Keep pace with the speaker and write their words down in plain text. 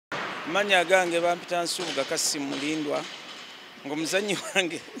Amanya gange bampita Nsubuga Kasi Mulindwa ng'omuzannyi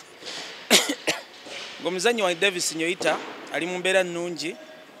wange ng'omuzannyi wa Davis Nyioyita ali mu mbeera nnungi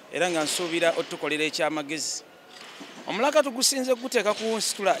era nga nsuubira otukolera ekyamagezi. Omulaka tugusinze guteeka ku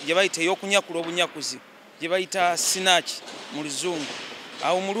nsitula gye bayita ey'okunyakula obunyakuzi gye bayita sinach mu Luzungu.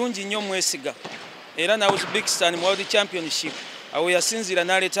 Awo mulungi nnyo mwesiga era na Uzbekistan mu World Championship awo yasinzira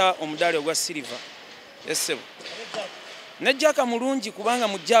n'aleeta omudaali ogwa silver. Essebo nejjaka mulungi kubanga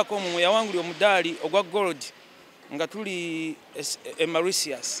mu jjaka omwo yawangulira omudaali ogwa gold nga tuli e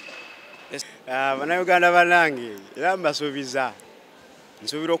Mauritius. Bannayuganda bannange era mbasuubiza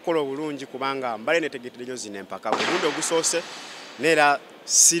nsuubira okukola obulungi kubanga mbale netegekedde nnyo zino empaka obulungi ogusoose neera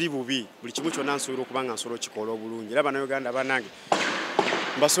siri bubi buli kimu kyonna nsuubira okubanga nsobola okikola obulungi era bannayuganda bannange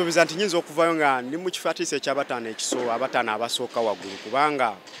mbasuubiza nti nyinza okuvayo nga ndi mu kifaatiisa eky'abataano ekisooka abataano abasooka waggulu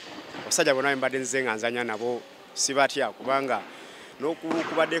kubanga abasajja bonna mbadde nze nga nzanya nabo sibatya kubanga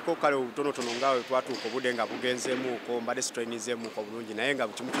n'okubaddeko kale obutonotono ngaawe twatuuka obudde nga bugenzeemuuko mbadde sitrainizeemuuko bulungi naye nga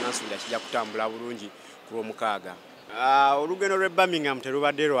kimu kyonna nsuubira kijja kutambula bulungi ku Lwomukaaga. Olugendo lw'e Birmingham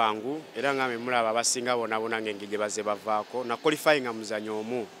terubadde lwangu era nga mulaba abasinga bonna ng'engeri gye bazze bavaako na qualifying muzannyo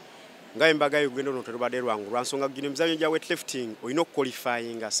omu nga embaga y'olugendo luno terubadde lwangu lwa nsonga gino emizannyo gya weightlifting olina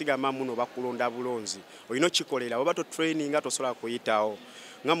okuqualifyinga sigamba muno bakulonda bulonzi olina okikolera oba totraininga tosobola kuyitawo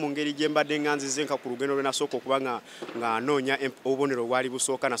nga mu ngeri gye mbadde nga nzize nka ku lugendo lwe nasooka okuba nga anoonya obubonero obwali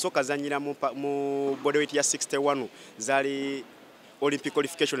busooka nasooka zanyira mu bodyweight ya 61 zaali Olympic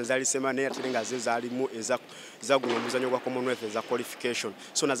qualification zali sema naye ate nga zaalimu ezaguno omuzannyo gwa Commonwealth eza qualification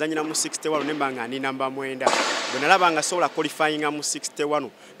so nazanyira mu 61 nemba nga ni namba 9 bwe nalaba nga sobola qualifying mu 61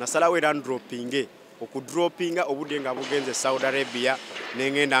 nasalawo era ndroppinge okudroppinga obudde nga bugenze Saudi Arabia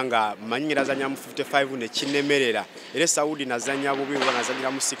nengenda nga manyira zanya mu 55 ne kinemerera era Saudi nazanya bubi bwa nazanyira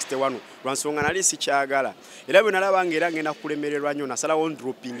mu 61 lwansonga nali sikyagala era bwe nalaba nga ngenda kulemererwa nnyo nasalawo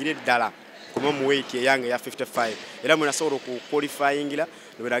ndroppingire ddala kuma mu weight yange ya 55 era mwe nasobola okuqualifyingira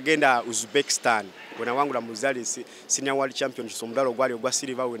bwe nagenda Uzbekistan bwe nawangula mu zali senior world championship omudalo gwali ogwa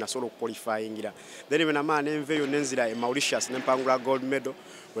silver bwe nasobola okuqualifyingira then bwe namana enveyo nenzira e Mauritius nempangula gold medal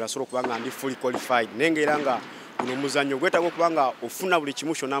bwe nasobola okubanga ndi fully qualified nengera nga guno muzannyo gwetaaga okubanga ofuna buli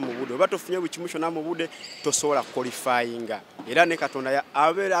kimu kyonna mu budde oba tofunye buli kimu kyonna mu budde tosobola qualifyinga era ne Katonda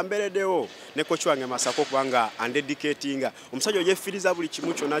ambereddewo ne coach wange Masako okubanga andedicatinga omusajja ogyefiriza buli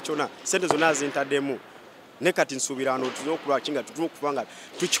kimu kyonna sente zonna azintaddemu ne kati nsuubira wano tuzokulwa kinga tukubanga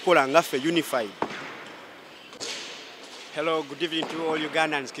tukikola ngaffe unified. Hello, good evening to all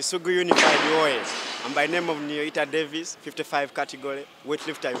Ugandans. Kisugu Unified always. I'm by name of Nyioyita Davis, 55 category,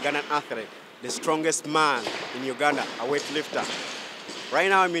 weightlifter, Ugandan athlete, the strongest man in Uganda, a weightlifter. Right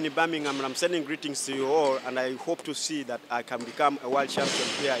now I'm in Birmingham and I'm sending greetings to you all and I hope to see that I can become a world champion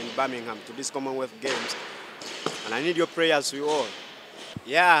here in Birmingham to these Commonwealth Games. And I need your prayers, you all.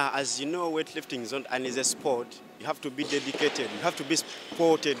 Yeah, as you know, weightlifting is a sport. You have to be dedicated. You have to be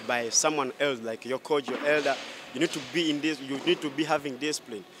supported by someone else, like your coach, your elder. You need to be in this. You need to be having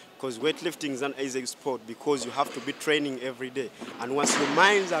discipline because weightlifting is a sport because you have to be training every day. And once your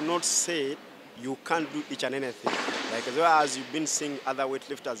minds are not set, you can't do each and anything. Like as well as you've been seeing other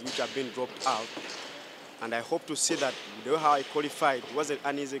weightlifters which have been dropped out. And I hope to see that the way how I qualified, it wasn't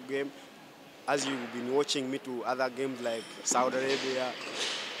an easy game. As you've been watching me to other games like Saudi Arabia,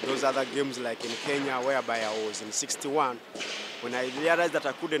 those other games like in Kenya, whereby I was in 61. When I realized that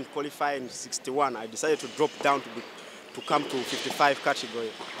I couldn't qualify in 61, I decided to drop down to come to 55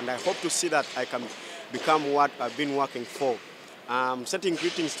 category. And I hope to see that I can become what I've been working for. Sending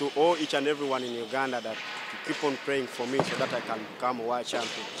greetings to each and everyone in Uganda that to keep on praying for me so that I can become a world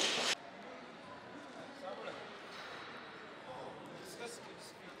champion.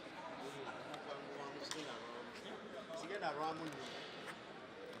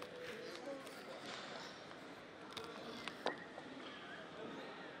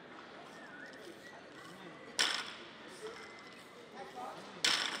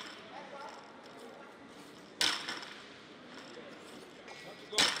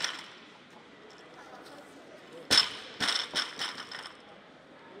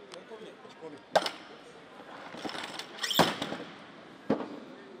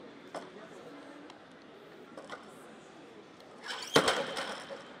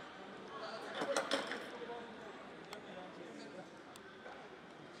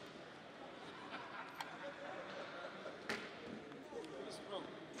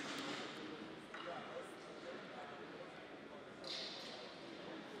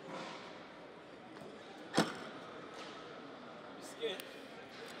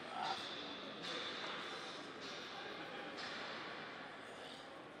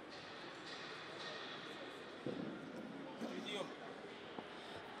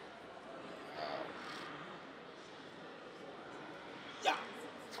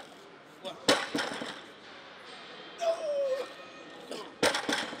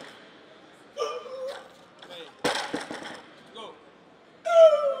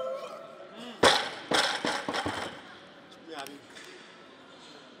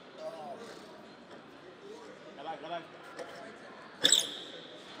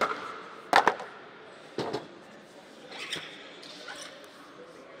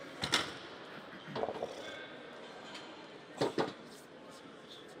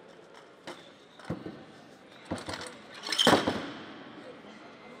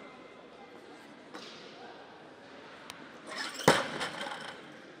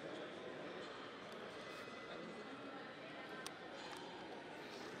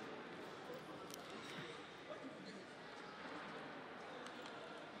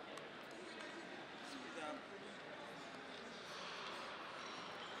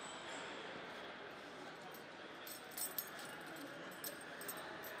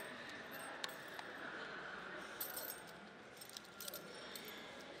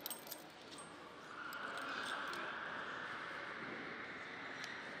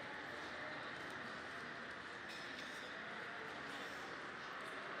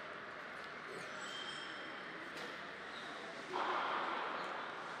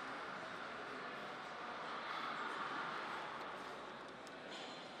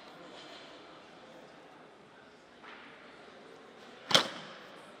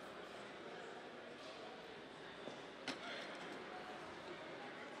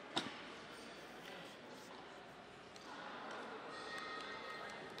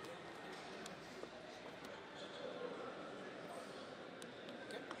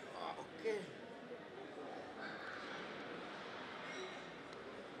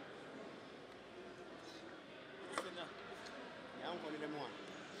 Tugende mwana.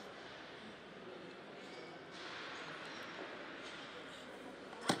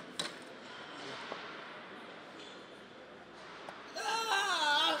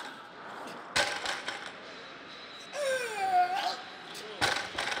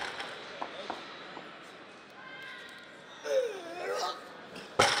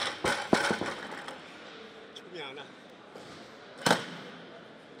 Chikumiana.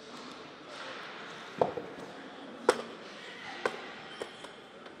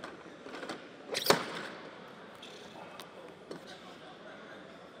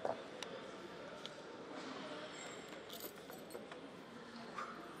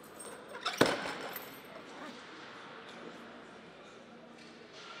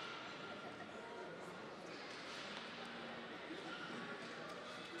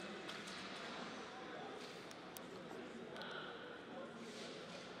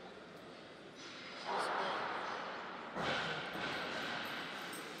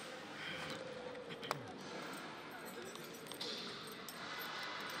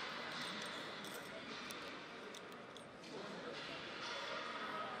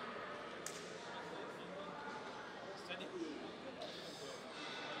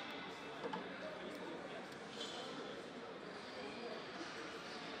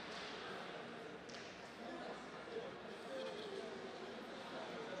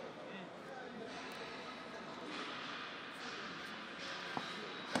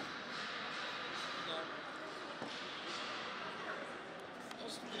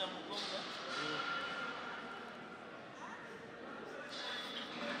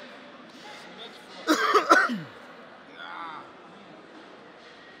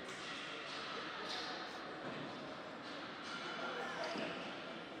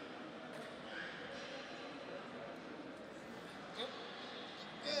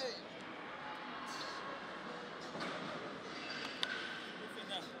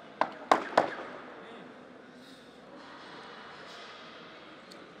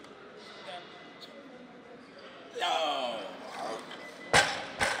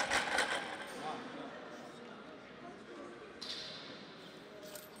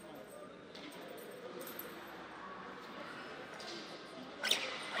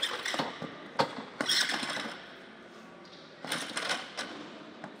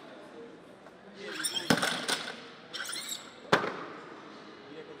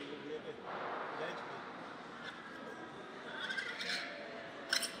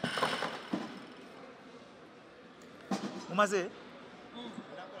 Umaze?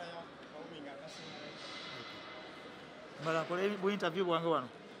 Mbala kole bu interview bwange wano.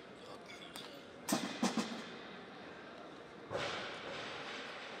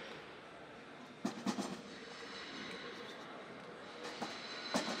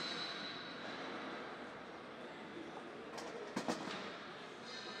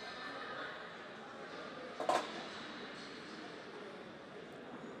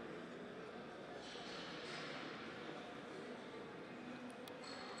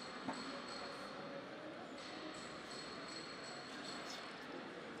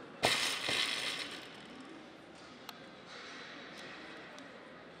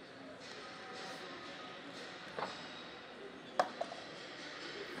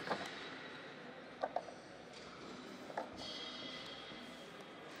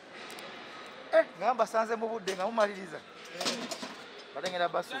 Ngamba sanze mu budde nga mumaliriza. Balengera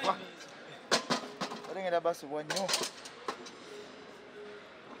basubwa. Balengera basubwa nnyo.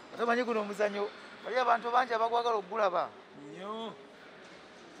 Atamanyi guno omuzanyo bali abantu bangi abagwagala okugulaba. Nnyo.